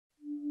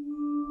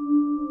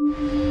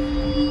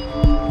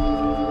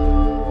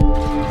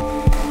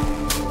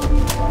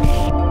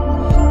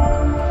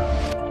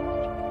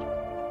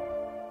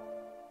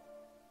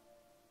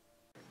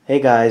Hey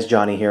guys,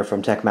 Johnny here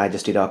from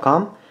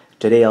TechMajesty.com.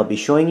 Today I'll be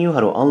showing you how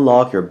to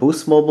unlock your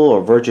Boost Mobile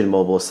or Virgin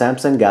Mobile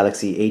Samsung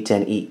Galaxy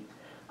A10e.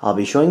 I'll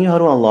be showing you how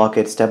to unlock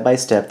it step by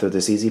step through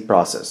this easy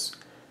process.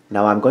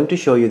 Now I'm going to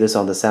show you this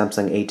on the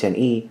Samsung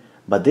A10e,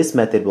 but this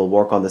method will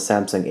work on the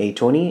Samsung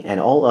A20 and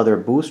all other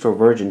Boost or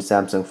Virgin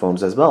Samsung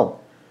phones as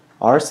well.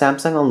 Our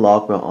Samsung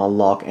Unlock will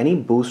unlock any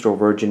Boost or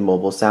Virgin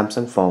Mobile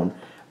Samsung phone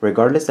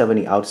regardless of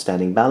any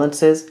outstanding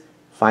balances,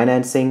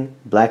 financing,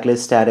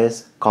 blacklist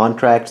status,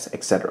 contracts,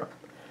 etc.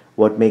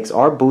 What makes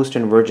our Boost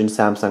and Virgin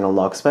Samsung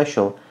Unlock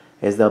special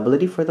is the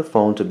ability for the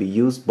phone to be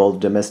used both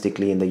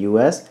domestically in the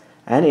US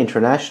and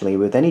internationally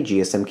with any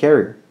GSM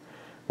carrier.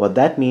 What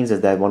that means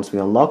is that once we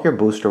unlock your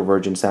Boost or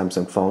Virgin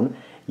Samsung phone,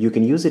 you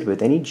can use it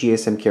with any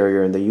GSM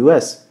carrier in the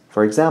US.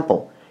 For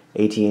example,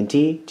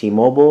 AT&T,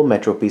 T-Mobile,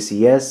 Metro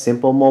PCS,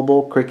 Simple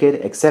Mobile,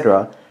 Cricket,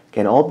 etc.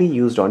 can all be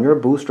used on your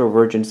Boost or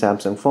Virgin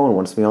Samsung phone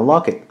once we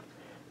unlock it.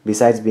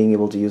 Besides being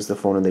able to use the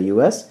phone in the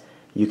US,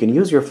 you can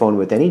use your phone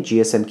with any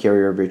GSM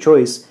carrier of your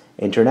choice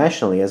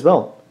internationally as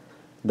well.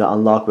 The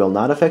unlock will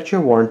not affect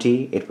your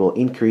warranty, it will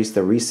increase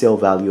the resale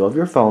value of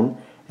your phone,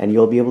 and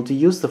you'll be able to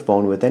use the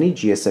phone with any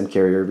GSM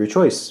carrier of your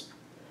choice.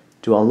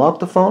 To unlock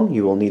the phone,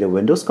 you will need a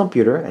Windows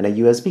computer and a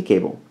USB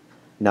cable.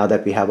 Now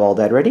that we have all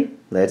that ready,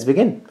 let's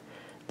begin.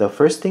 The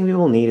first thing we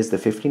will need is the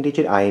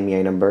 15-digit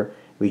IMEI number,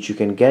 which you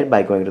can get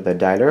by going to the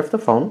dialer of the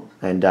phone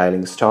and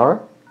dialing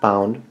star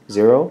pound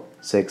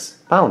 06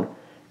 pound.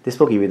 This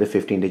will give you the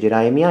 15-digit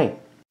IMEI.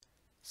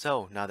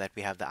 So, now that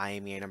we have the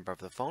IMEI number of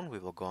the phone, we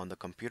will go on the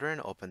computer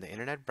and open the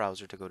internet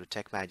browser to go to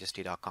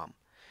TechMajesty.com.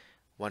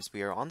 Once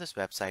we are on this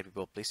website, we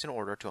will place an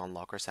order to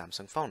unlock our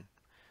Samsung phone.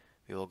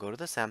 We will go to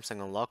the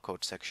Samsung Unlock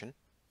Code section.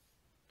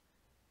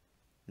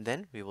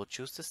 Then, we will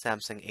choose the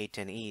Samsung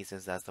A10e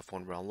since that's the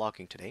phone we're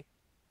unlocking today.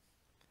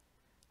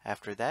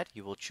 After that,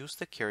 you will choose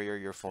the carrier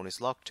your phone is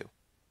locked to.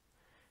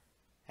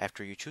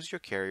 After you choose your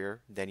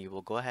carrier, then you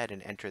will go ahead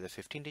and enter the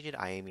 15-digit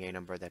IMEI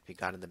number that we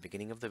got in the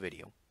beginning of the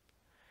video.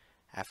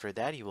 After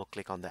that, you will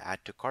click on the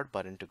Add to Cart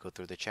button to go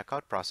through the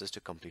checkout process to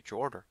complete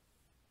your order.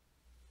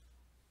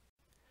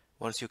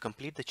 Once you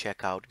complete the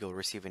checkout, you'll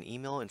receive an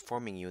email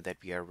informing you that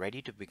we are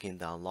ready to begin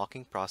the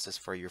unlocking process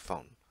for your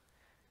phone.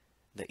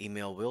 The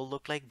email will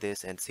look like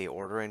this and say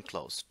Order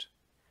Enclosed.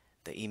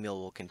 The email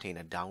will contain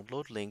a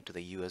download link to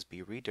the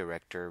USB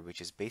redirector,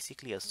 which is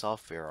basically a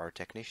software our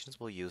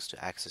technicians will use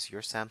to access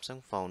your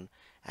Samsung phone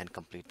and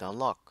complete the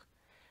unlock.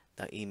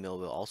 The email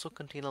will also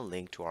contain a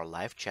link to our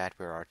live chat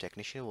where our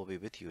technician will be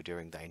with you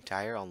during the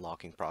entire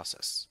unlocking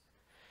process.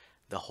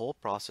 The whole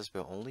process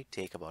will only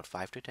take about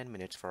 5 to 10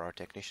 minutes for our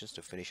technicians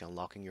to finish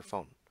unlocking your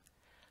phone.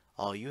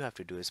 All you have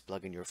to do is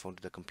plug in your phone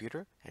to the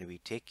computer and we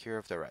take care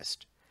of the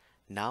rest.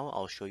 Now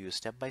I'll show you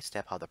step by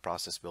step how the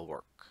process will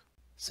work.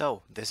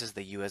 So, this is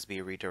the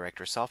USB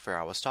redirector software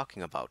I was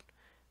talking about.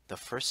 The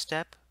first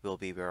step will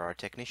be where our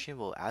technician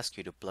will ask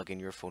you to plug in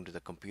your phone to the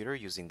computer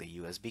using the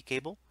USB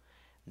cable.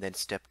 Then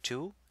step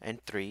 2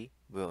 and 3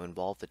 will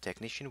involve the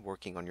technician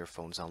working on your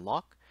phone's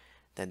unlock.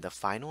 Then the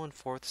final and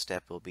fourth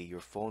step will be your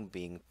phone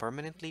being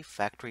permanently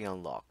factory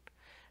unlocked.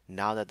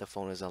 Now that the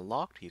phone is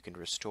unlocked, you can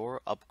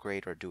restore,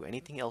 upgrade, or do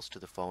anything else to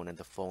the phone and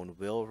the phone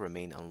will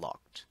remain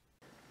unlocked.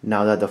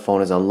 Now that the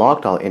phone is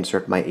unlocked, I'll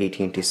insert my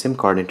AT&T SIM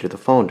card into the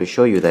phone to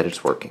show you that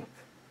it's working.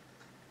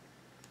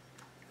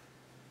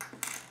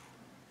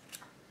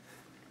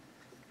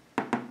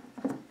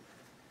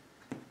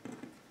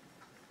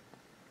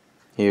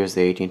 Here's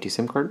the AT&T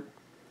SIM card.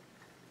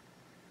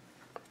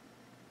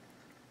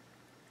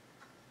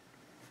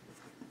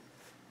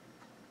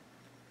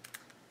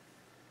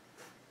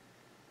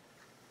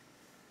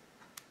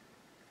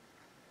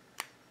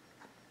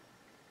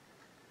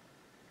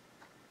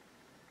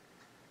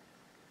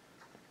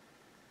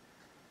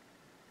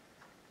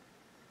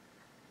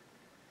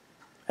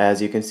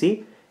 As you can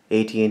see,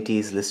 AT&T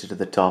is listed at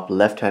the top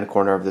left-hand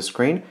corner of the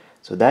screen,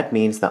 so that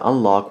means the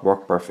unlock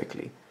worked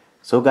perfectly.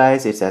 So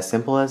guys, it's as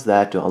simple as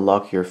that to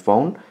unlock your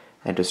phone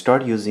and to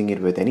start using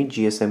it with any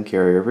GSM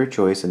carrier of your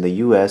choice in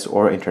the US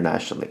or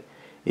internationally.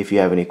 If you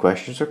have any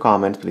questions or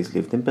comments, please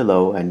leave them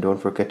below and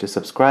don't forget to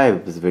subscribe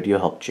if this video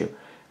helped you.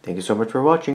 Thank you so much for watching.